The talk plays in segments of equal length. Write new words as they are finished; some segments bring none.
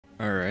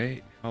All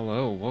right.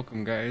 Hello.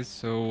 Welcome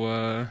guys.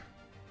 It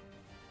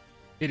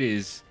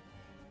is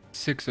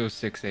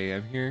 6:06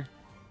 a.m. here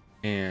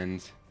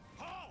and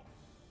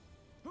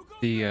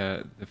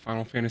the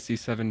Final Fantasy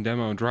VII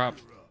demo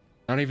dropped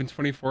not even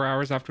 24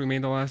 hours after we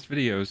made the last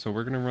video. So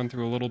we're going to run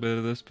through a little bit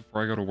of this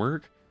before I go to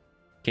work.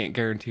 Can't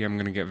guarantee I'm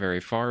going to get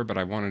very far, but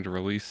I wanted to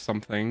release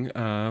something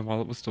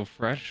while it was still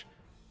fresh.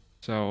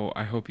 So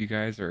I hope you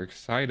guys are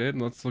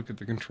excited. Let's look at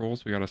the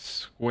controls. We got a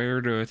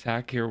square to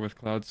attack here with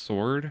Cloud's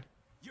sword.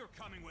 You're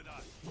coming with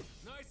us.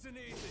 Nice and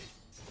easy.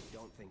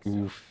 Don't think so.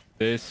 Oof,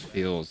 this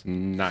feels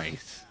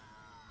nice.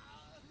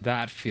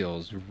 That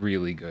feels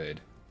really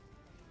good.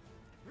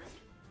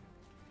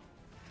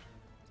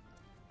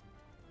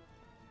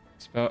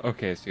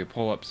 Okay, so you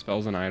pull up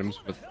spells and items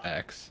with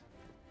X.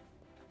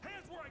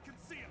 Hands where I can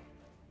see 'em.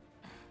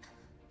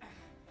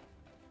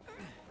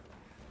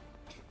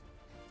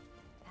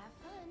 Have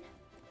fun.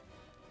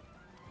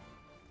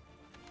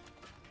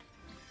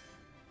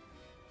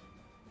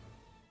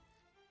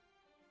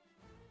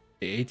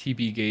 The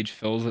ATB gauge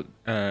fills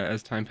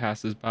as time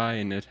passes by,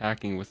 and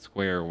attacking with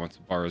square. Once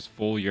a bar is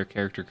full, your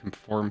character can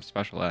perform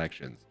special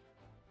actions.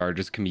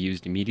 Charges can be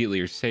used immediately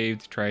or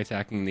saved. Try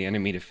attacking the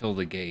enemy to fill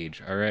the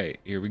gauge. Alright,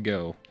 here we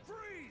go.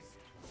 Freeze!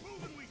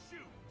 Move and we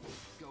shoot.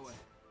 Go ahead.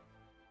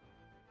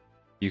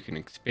 You can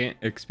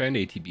expend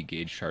ATB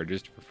gauge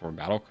charges to perform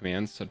battle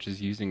commands, such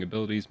as using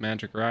abilities,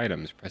 magic, or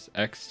items. Press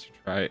X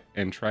to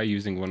try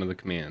using one of the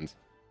commands.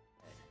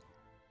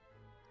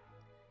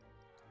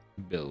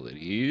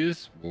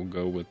 Abilities. We'll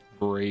go with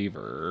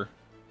Braver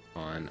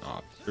on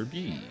Officer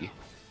B.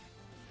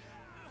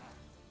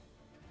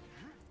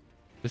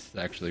 This is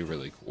actually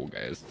really cool,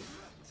 guys.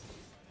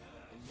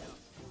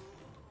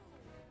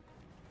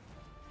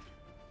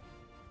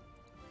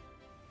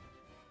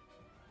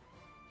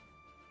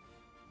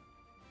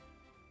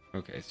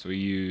 Okay, so we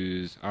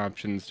use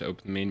options to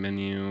open the main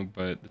menu,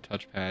 but the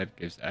touchpad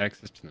gives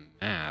access to the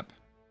map.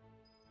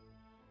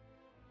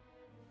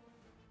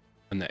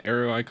 When the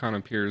arrow icon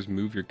appears,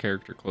 move your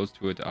character close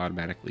to it to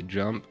automatically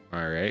jump.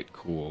 Alright,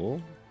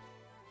 cool.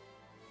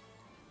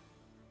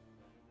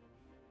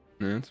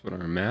 That's what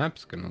our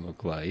map's gonna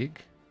look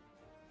like.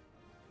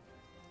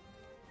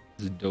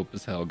 This is dope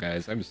as hell,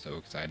 guys. I'm so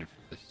excited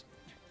for this.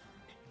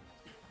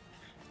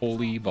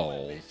 Holy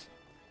balls.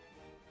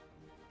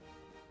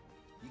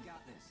 You got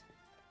this.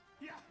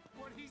 Yeah,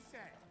 what'd he say?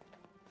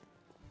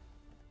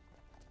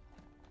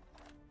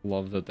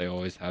 Love that they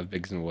always have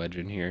Biggs and Wedge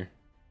in here.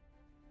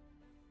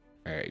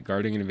 Alright,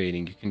 guarding and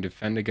evading. You can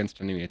defend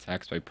against enemy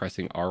attacks by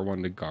pressing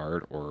R1 to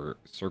guard or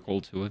circle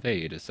to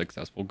evade. A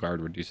successful guard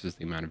reduces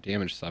the amount of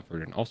damage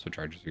suffered and also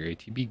charges your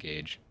ATB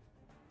gauge.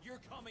 You're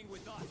coming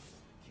with us.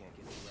 Can't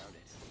get around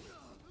it.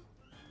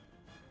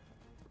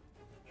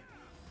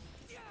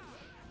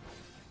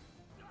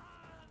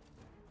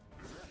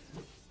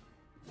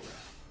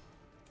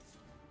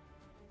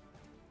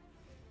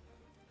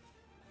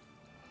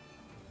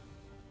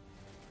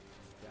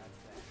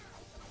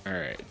 That's that.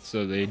 Alright,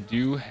 so they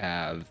do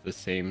have the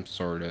same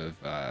sort of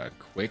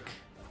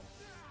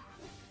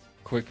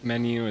quick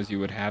menu as you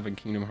would have in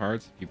Kingdom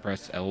Hearts if you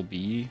press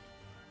LB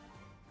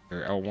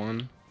or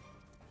L1.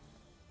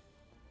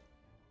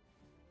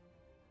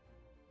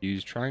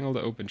 Use triangle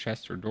to open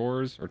chests or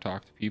doors or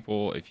talk to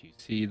people. If you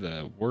see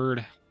the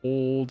word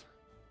hold,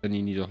 then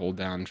you need to hold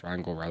down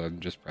triangle rather than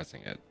just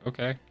pressing it.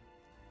 Okay.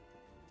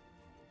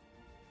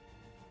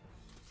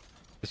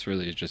 This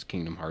really is just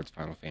Kingdom Hearts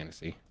Final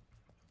Fantasy.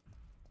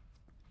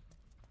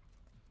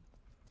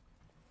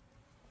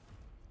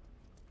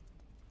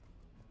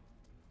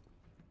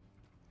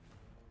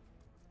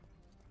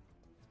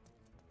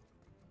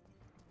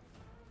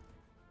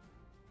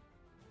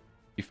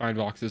 You find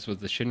boxes with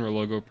the Shinra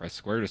logo, press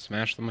square to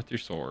smash them with your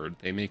sword.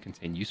 They may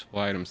contain useful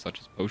items such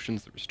as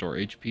potions that restore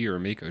HP or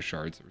Mako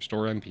shards that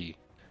restore MP.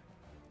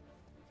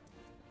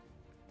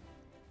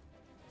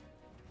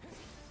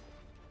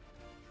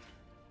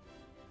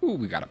 Ooh,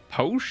 we got a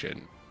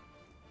potion.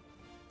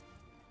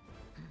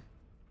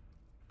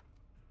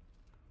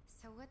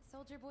 So what's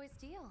Soldier Boy's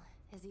deal?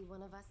 Is he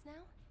one of us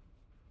now?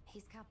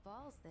 He's got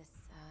balls, this,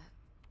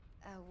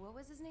 what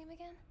was his name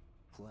again?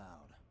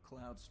 Cloud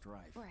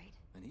Strife. Right.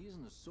 And he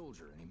isn't a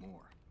soldier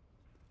anymore.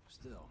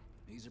 Still,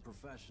 he's a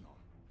professional,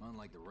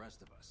 unlike the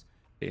rest of us.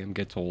 Damn,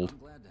 gets old. I'm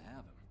glad to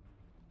have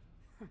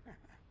him.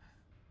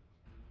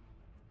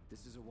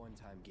 This is a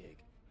one-time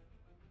gig.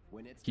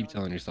 When it's Keep done,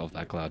 telling yourself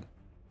that, Cloud.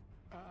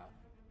 We're a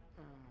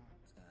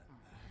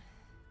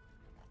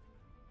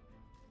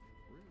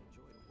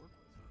joy to work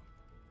with, though.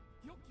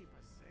 You'll keep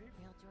us safe.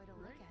 Real joy to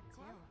look Right, at,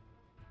 Cloud?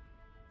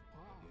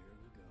 too. Wow. Here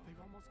we go. They've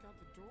almost got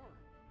the door.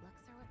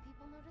 Looks are what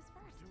people notice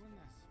first. Doing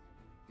this.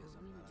 Guess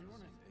I'm We're not on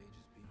doing the it. same page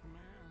as people.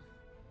 Man,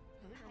 I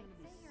think I'm I'd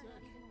gonna say be you're sick. not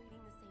even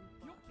reading the same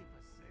book. You'll keep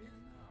us safe.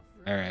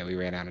 Enough. Alright, we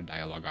ran out of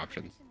dialogue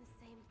options. In the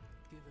same...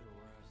 Give it a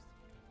rest.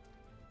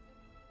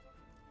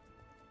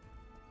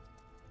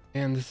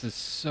 Man, this is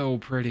so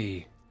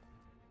pretty.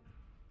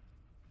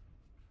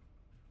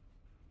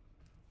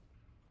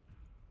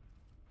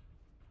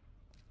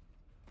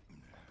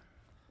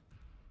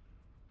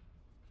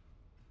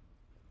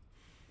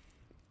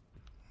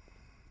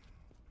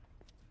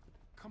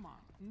 come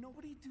on.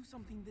 Nobody do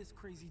something this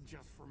crazy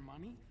just for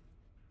money.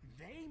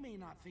 They may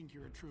not think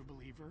you're a true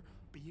believer,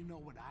 but you know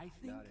what I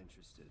think? Not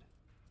interested.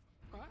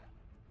 What?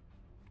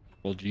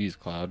 Well, geez,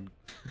 Cloud.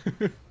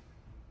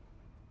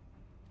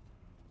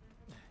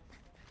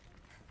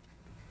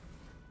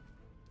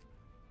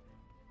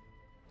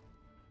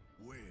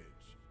 Wedge.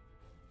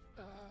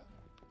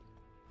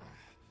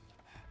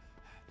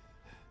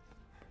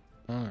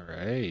 All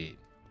right.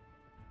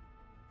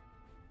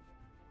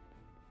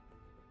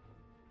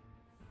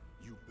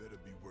 You better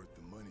be worth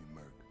the money,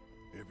 Merc.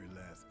 Every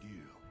last gill.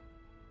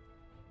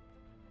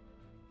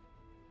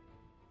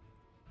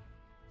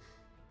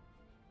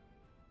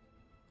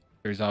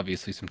 There's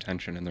obviously some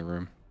tension in the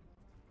room.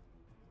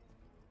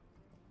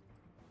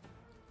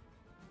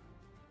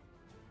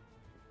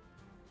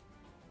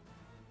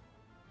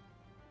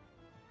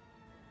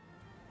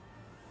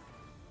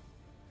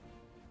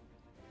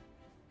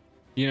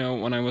 You know,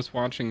 when I was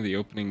watching the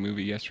opening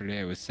movie yesterday,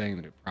 I was saying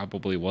that it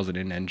probably wasn't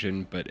an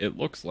engine, but it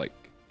looks like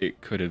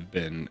it could have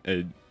been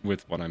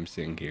with what I'm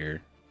seeing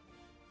here.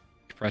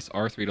 Press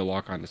R3 to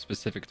lock on a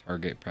specific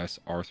target, press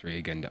R3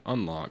 again to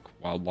unlock.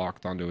 While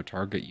locked onto a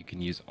target, you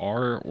can use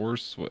R or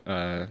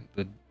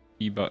the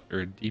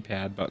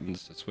D-pad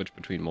buttons to switch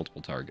between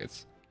multiple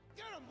targets.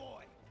 Get him,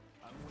 boy!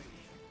 I'm waiting.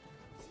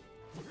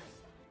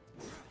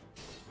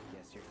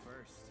 Guess you're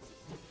first.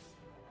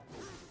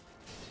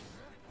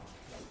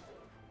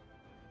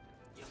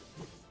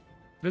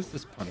 What is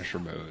this Punisher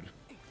mode?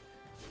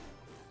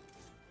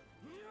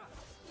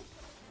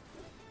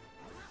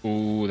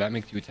 Ooh, that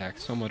makes you attack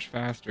so much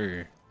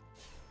faster.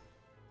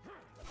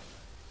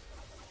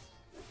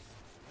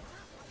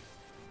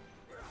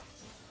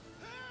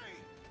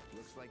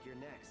 Looks like you're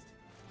next.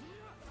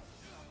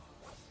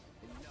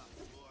 Enough.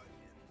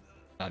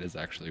 That is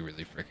actually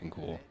really freaking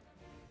cool.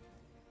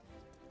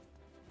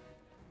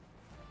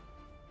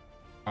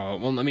 Oh,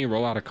 well, let me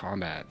roll out of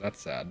combat.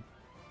 That's sad.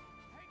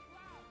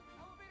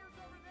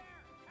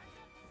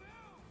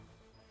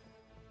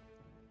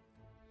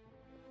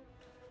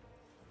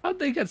 How'd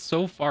they get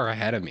so far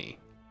ahead of me?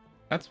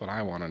 That's what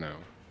I want to know.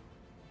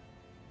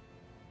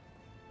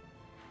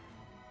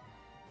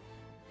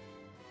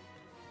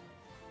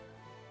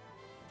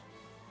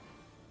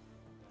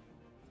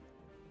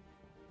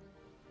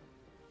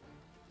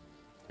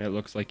 It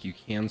looks like you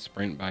can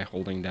sprint by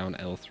holding down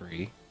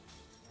L3.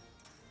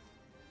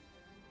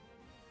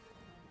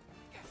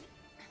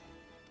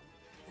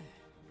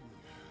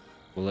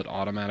 Will it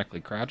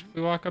automatically crouch if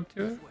we walk up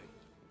to it?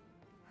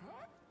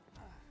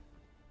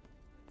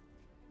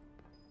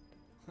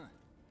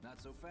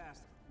 Not so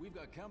fast. We've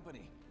got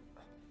company.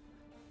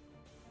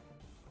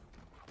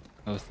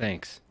 Oh,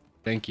 thanks.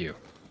 Thank you.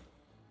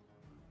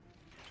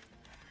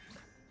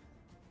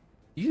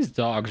 These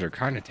dogs are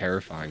kind of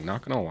terrifying,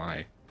 not gonna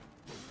lie.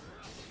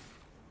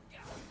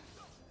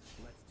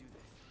 Let's do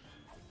this.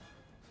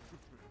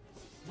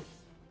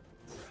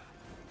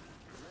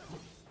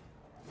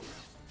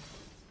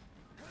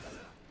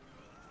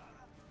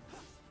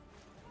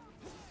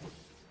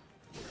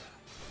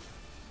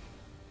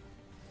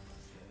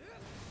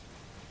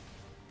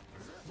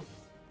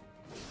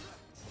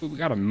 Ooh, we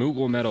got a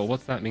Moogle medal.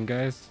 What's that mean,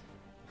 guys?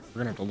 We're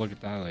gonna have to look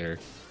at that later.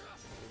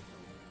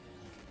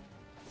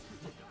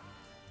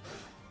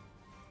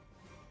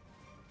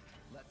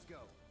 Let's go.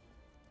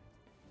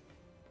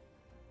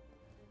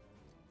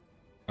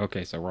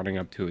 Okay, so running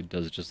up to it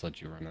does just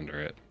let you run under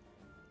it.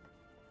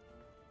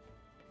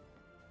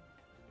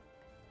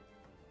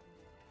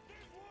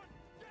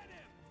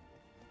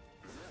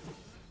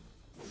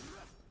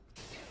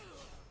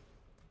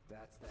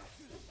 That's that.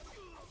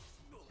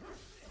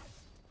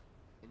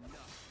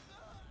 Enough.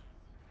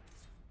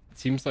 It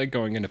seems like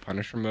going into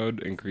Punisher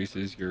mode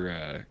increases your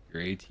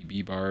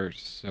ATB bar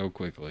so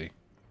quickly.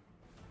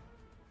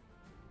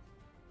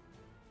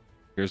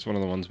 Here's one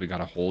of the ones we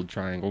gotta hold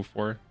triangle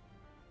for.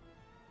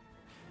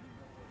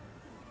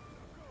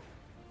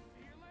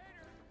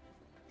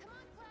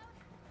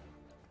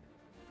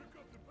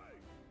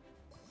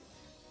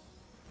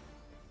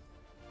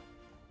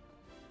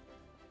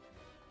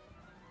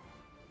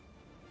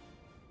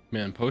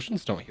 Man,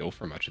 potions don't heal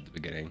for much at the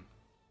beginning.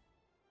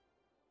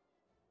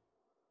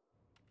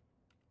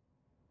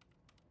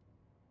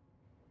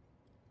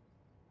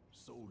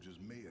 Soldiers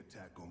may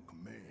attack on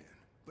command,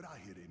 but I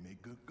hear they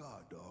make good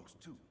guard dogs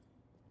too.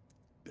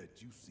 Bet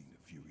you've seen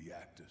a few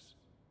reactors.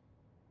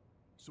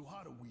 So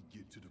how do we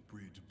get to the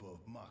bridge above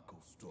Mako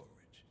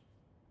storage?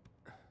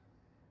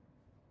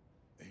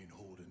 Ain't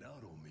holding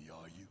out on me,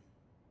 are you?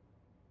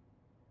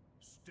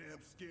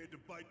 Stamp scared to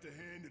bite the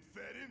hand that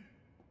fed him?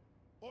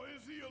 Or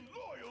is he a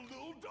loyal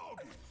little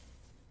doggy?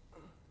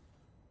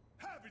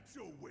 Have it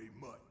your way,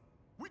 Mutt.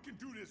 We can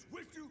do this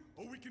with you,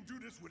 or we can do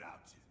this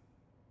without you.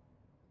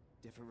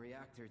 Different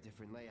reactor,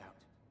 different layout.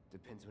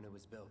 Depends when it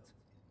was built.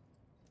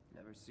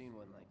 Never seen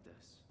one like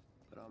this,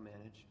 but I'll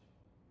manage.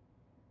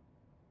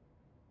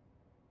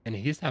 And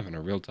he's having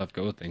a real tough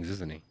go with things,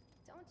 isn't he?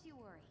 Don't you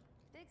worry.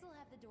 Biggs will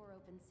have the door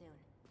open soon.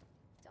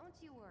 Don't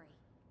you worry.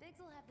 Biggs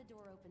will have the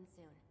door open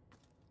soon.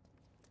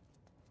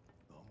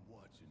 I'm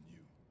watching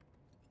you.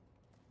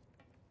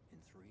 And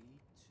 3,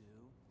 2.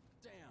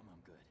 Damn,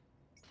 I'm good.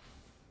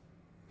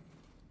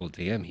 Well,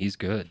 damn, he's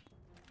good.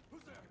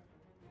 Who's there?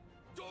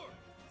 Door!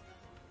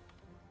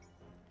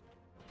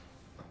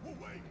 Well,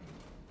 wait!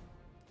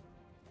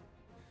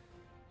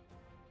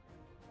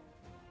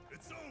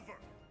 It's over!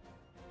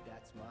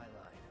 That's my line.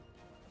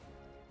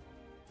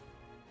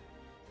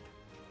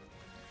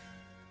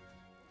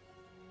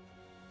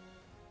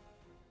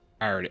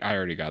 I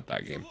already got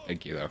that game.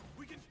 Thank you, though.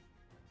 We can...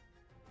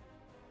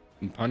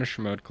 In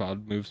Punisher mode,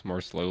 Cloud moves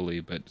more slowly,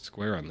 but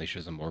Square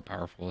unleashes a more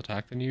powerful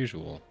attack than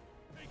usual.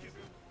 Make it.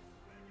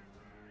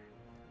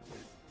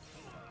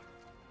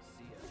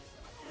 See ya.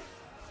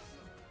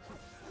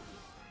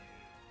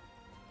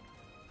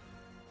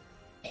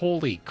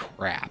 Holy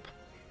crap.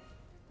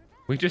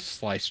 We just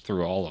sliced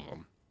through all of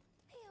them.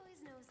 He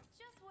always knows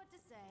just what to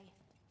say.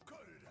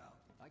 Cut it out.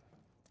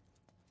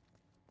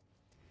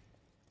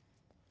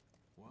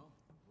 Well,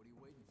 what are you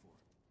waiting for?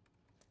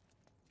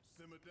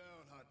 Simmer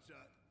down,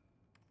 hotshot.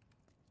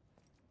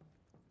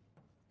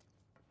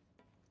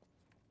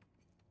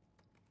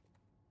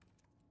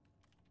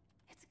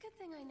 It's a good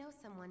thing I know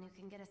someone who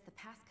can get us the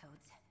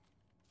passcodes.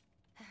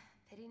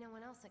 Pity no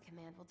one else at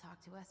command will talk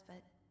to us,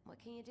 but what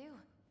can you do?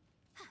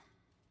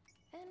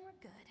 And we're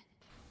good.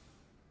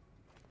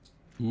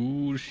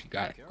 Ooh, she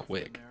got it Careful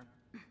quick. in there.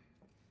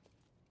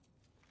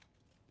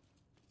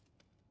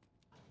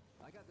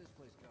 I got this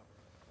place covered.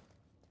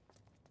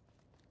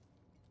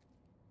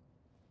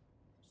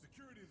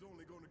 Security is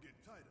only going to get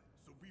tighter,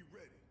 so be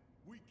ready.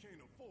 We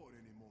can't afford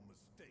any more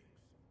mistakes.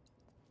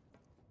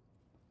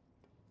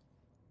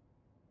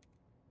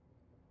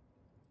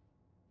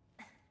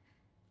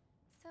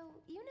 So,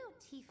 you know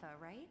Tifa,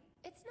 right?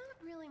 It's not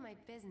really my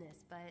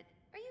business, but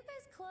are you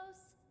guys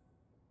close?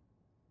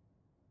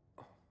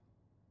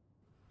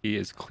 He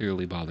is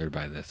clearly bothered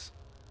by this.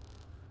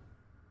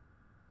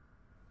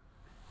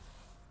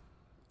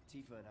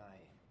 Tifa and I.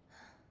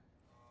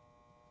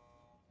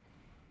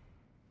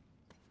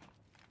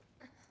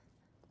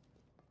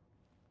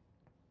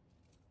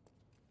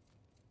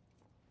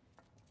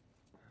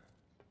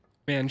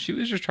 Man, she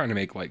was just trying to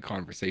make light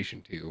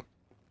conversation, too.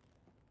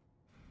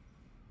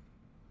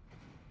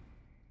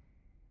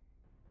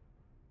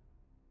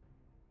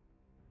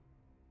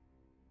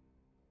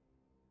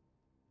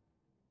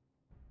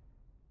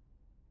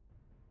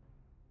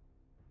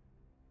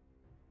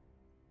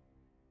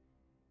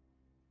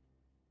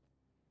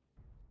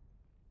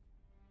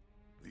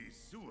 These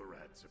sewer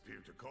rats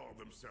appear to call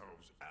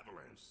themselves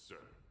Avalanche, sir.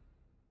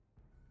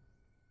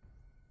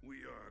 We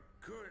are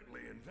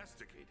currently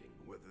investigating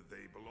whether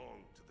they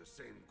belong to the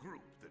same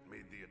group that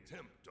made the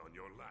attempt on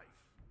your life.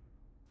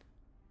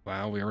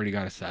 Wow, we already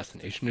got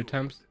assassination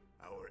attempts?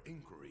 Our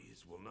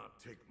inquiries will not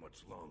take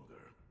much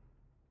longer.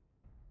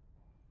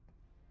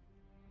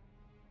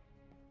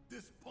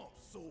 This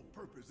pump's sole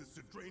purpose is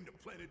to drain the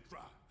planet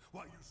dry.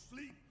 While you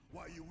sleep,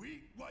 while you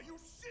eat, while you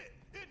shit,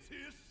 it's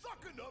here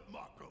sucking up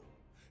Mako.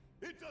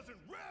 It doesn't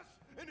rest,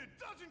 and it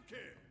doesn't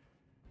care.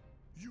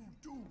 You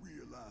do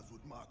realize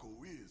what Mako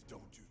is,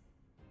 don't you?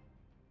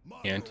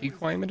 Mako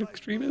Anti-climate is the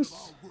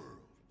extremists? lifeblood of our world.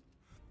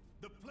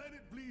 The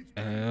planet bleeds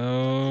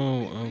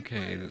Oh,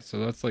 okay. So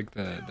that's like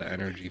the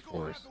energy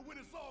force. when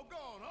it's all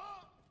gone,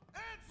 huh?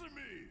 Answer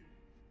me!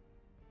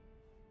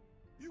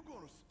 You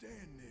gonna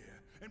stand there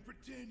and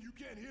pretend you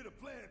can't hear the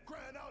planet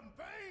crying out in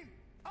pain?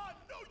 I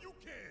know you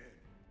can!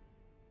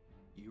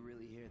 You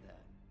really hear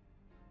that?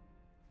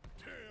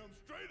 Damn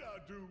straight I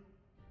do!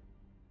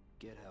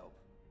 Get help.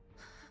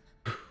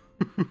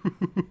 Say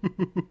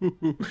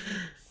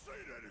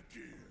that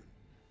again!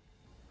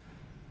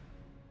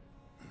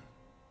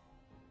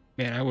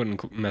 Man, I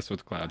wouldn't mess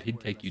with Cloud. He'd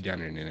take you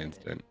down in an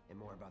instant. And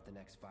more about the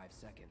next 5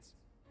 seconds.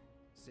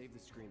 Save the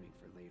screaming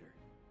for later.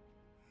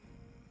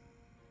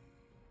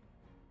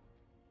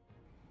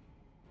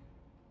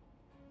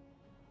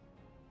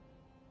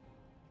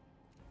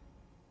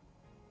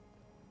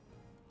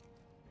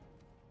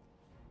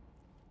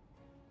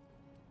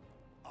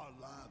 Our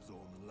lives are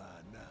on the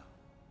line now.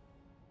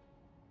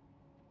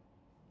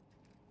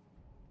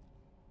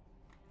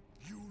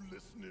 You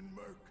listening,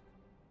 Merc?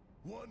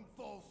 One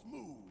false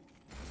move.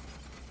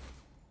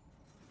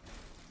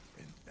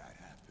 And that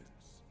happens.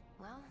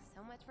 Well,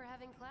 so much for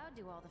having Cloud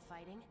do all the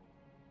fighting.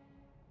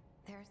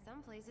 There are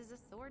some places a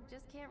sword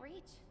just can't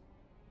reach.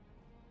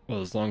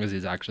 Well, as long as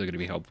he's actually going to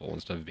be helpful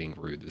instead of being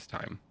rude this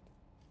time.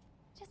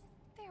 Just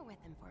bear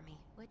with him for me,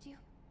 would you?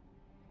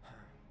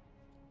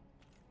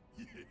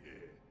 Yeah.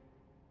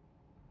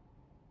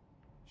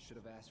 Should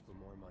have asked for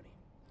more money.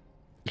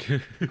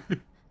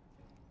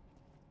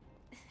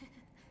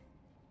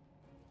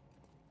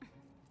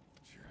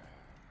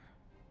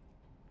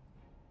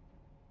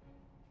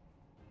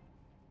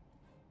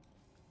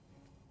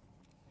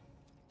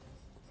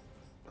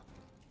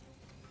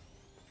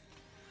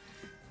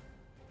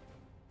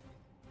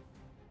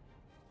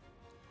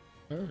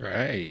 All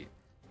right.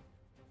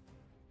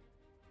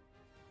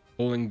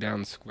 Holding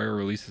down square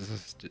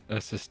releases a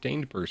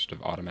sustained burst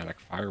of automatic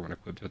fire when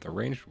equipped with a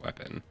ranged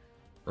weapon.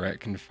 Barret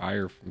can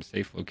fire from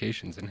safe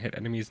locations and hit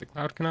enemies the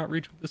Cloud cannot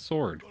reach with the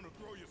sword. Gonna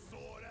throw your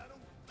sword at him?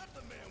 Let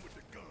the man with the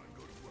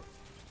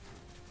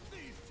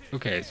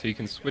Okay, so you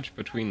can switch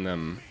between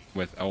them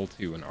with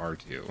L2 and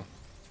R2.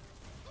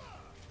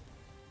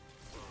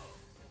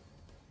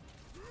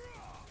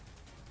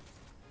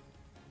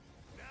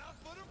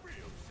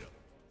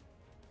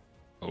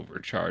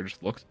 Overcharge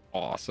looks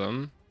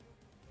awesome.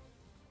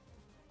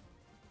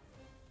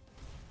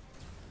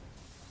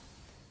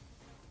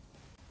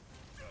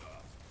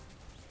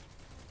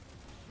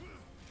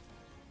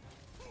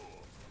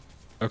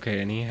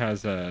 Okay, and he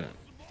has an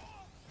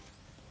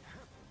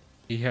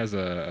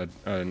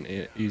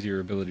easier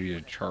ability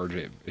to charge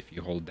it if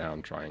you hold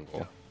down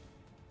triangle.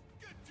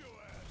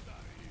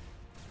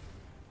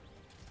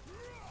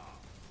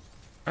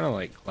 Kind of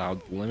like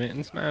Cloud's Limit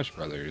in Smash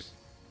Brothers.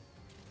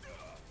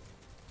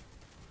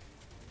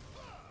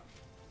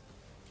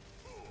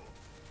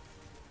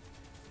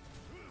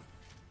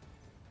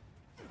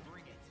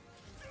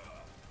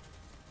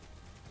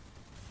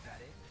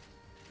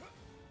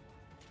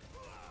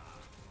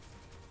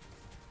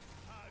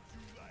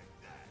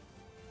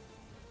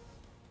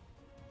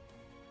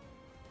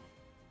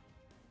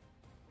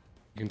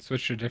 You can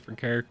switch to different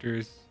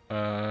characters.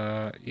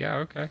 Yeah,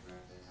 okay.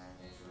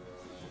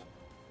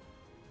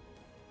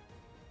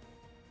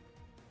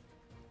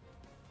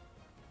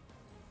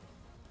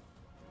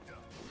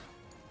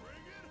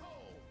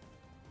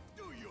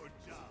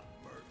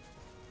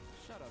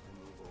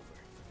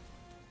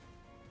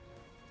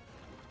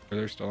 Are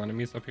there still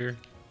enemies up here?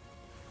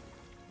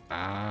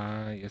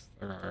 Ah, yes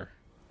there are.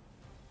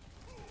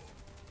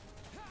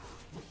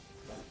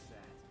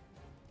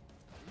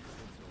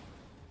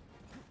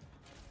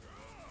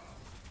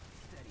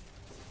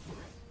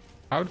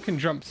 Cloud can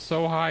jump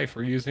so high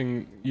for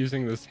using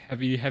this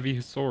heavy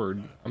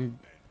sword. I'm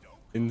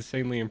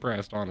insanely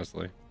impressed,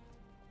 honestly.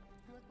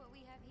 Look what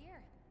we have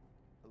here.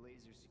 A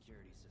laser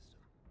security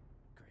system.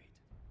 Great.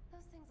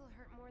 Those things will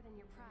hurt more than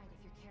your pride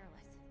if you're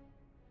careless.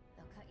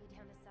 They'll cut you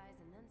down to size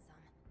and then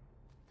some.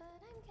 But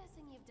I'm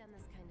guessing you've done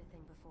this kind of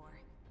thing before.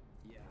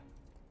 Yeah.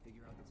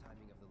 Figure out the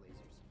timing of the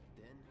lasers.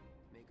 Then,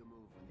 make a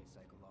move when they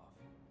cycle off.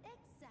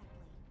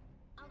 Exactly.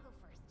 I'll go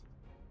first.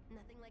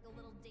 Nothing like a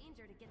little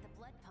danger to get the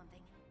blood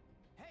pumping.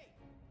 Hey!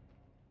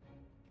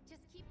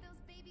 Just keep those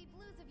baby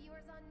blues of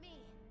yours on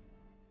me.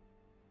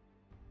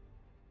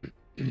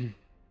 He's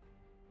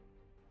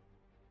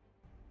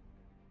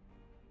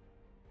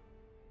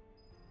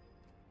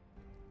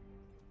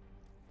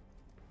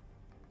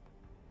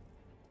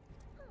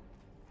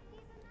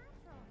a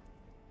natural.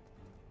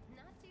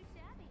 Not too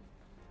shabby.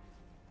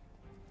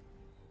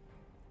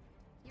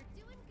 You're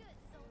doing good,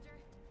 soldier.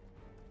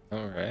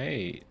 All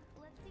right.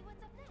 Let's see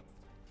what's up next.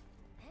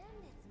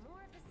 And it's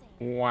more of the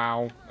same.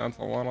 Wow, that's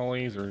a lot of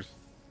lasers.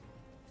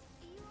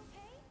 You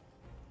okay?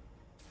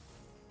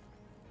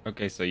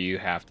 Okay, so you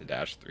have to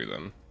dash through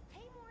them.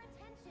 Pay more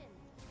attention.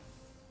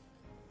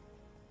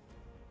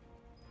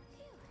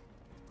 Phew.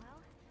 Well,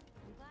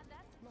 I'm glad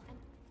that's look.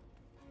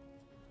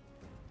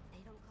 They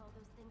don't call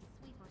those things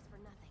sweepers for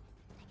nothing.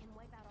 They can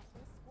wipe out a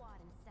whole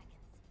squad in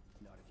seconds.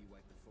 Not if you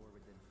wipe the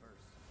forward then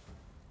first.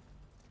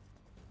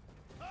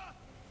 Ha!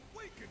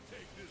 We can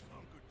take this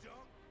hunk of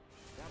junk.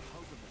 That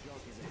hunk of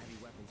junk is a heavy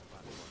weapons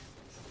platform.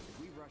 If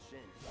we rush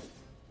in,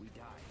 we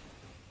die.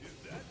 Is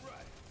that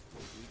right?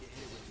 We need to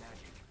hit it with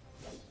magic.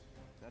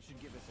 That should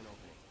give us an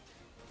opening.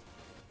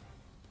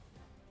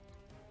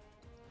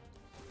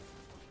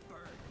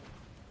 Burn!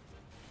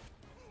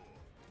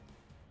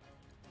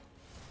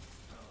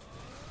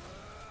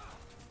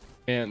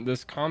 And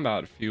this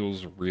combat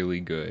feels really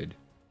good.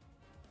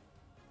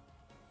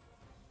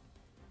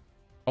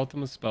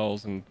 Ultimate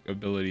spells and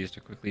abilities to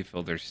quickly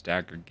fill their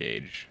stagger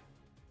gauge.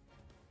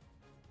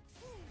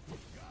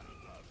 Gotta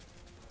love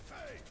it.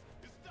 Hey,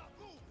 it's not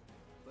moving.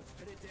 Let's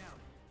pin it down.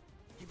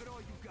 Give it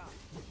all you got.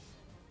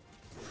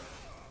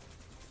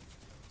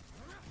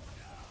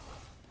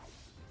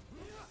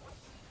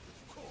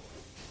 Of course,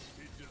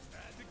 it just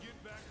had to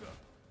get back up.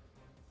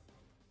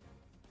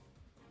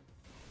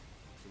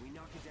 So we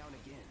knock it down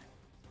again.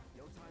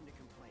 No time to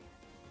complain.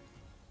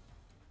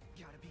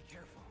 Gotta be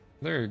careful.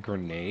 There are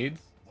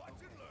grenades. Watch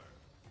and learn.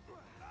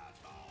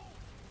 Asshole!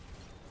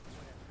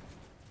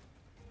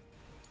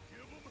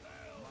 Give 'em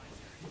hell.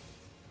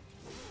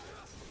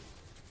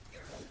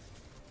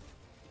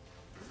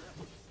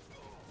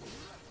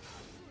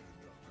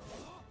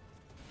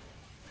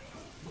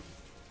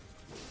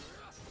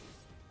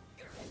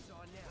 It's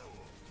on now.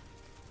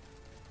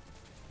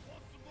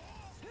 Want some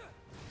more?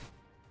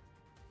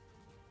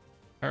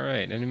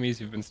 Alright, enemies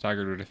who've been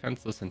staggered are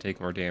defenseless and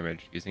take more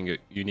damage. Using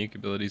unique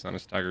abilities on a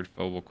staggered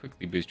foe will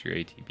quickly boost your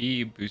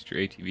ATB. Boost your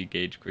ATB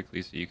gauge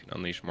quickly so you can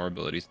unleash more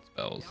abilities and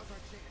spells. Now's our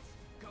chance.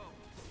 Go.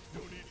 No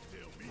need to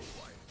tell me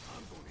twice.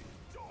 I'm gonna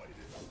enjoy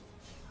this.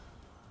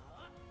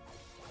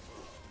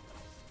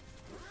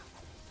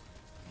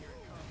 Here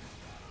it comes.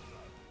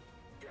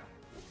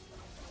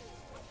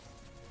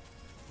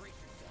 Brace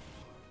yourself.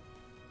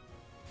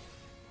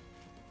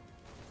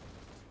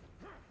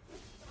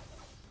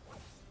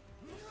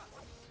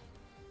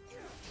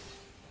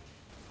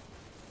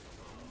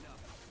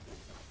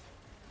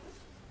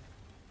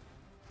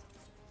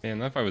 Man,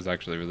 that fight was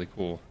actually really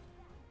cool.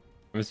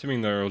 I'm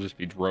assuming there will just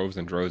be droves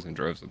and droves and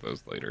droves of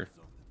those later.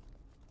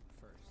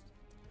 First.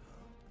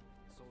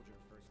 Soldier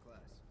first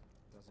class.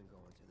 Doesn't go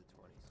into the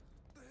 20s.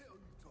 The hell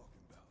you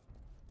talking about?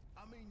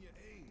 I mean your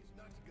age,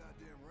 not your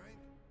goddamn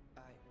rank.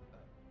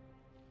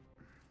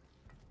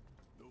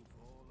 Though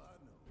for all I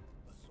know,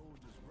 a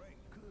soldier's rank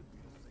could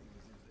be the same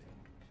as his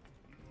age.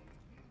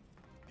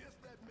 Guess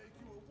that make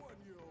you a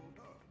 1-year-old,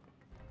 huh?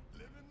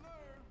 Live and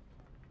learn.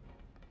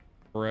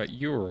 Barret,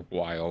 you're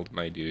wild,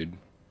 my dude.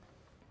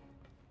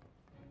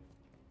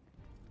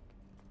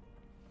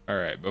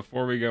 Alright,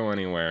 before we go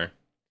anywhere,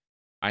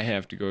 I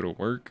have to go to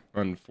work,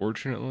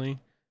 unfortunately.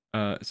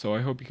 So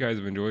I hope you guys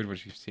have enjoyed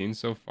what you've seen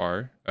so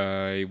far.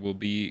 I will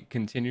be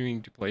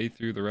continuing to play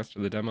through the rest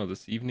of the demo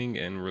this evening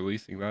and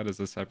releasing that as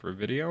a separate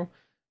video.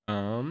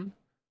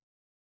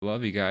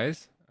 Love you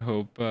guys.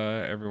 Hope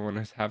everyone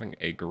is having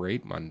a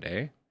great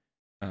Monday.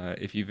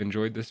 If you've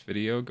enjoyed this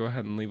video, go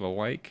ahead and leave a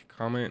like,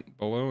 comment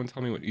below, and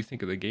tell me what you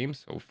think of the game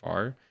so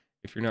far.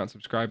 If you're not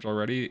subscribed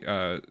already,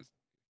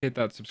 hit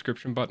that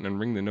subscription button and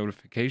ring the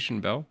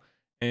notification bell.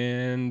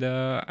 And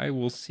I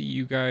will see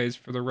you guys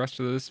for the rest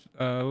of this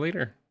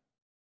later.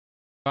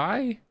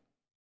 Bye.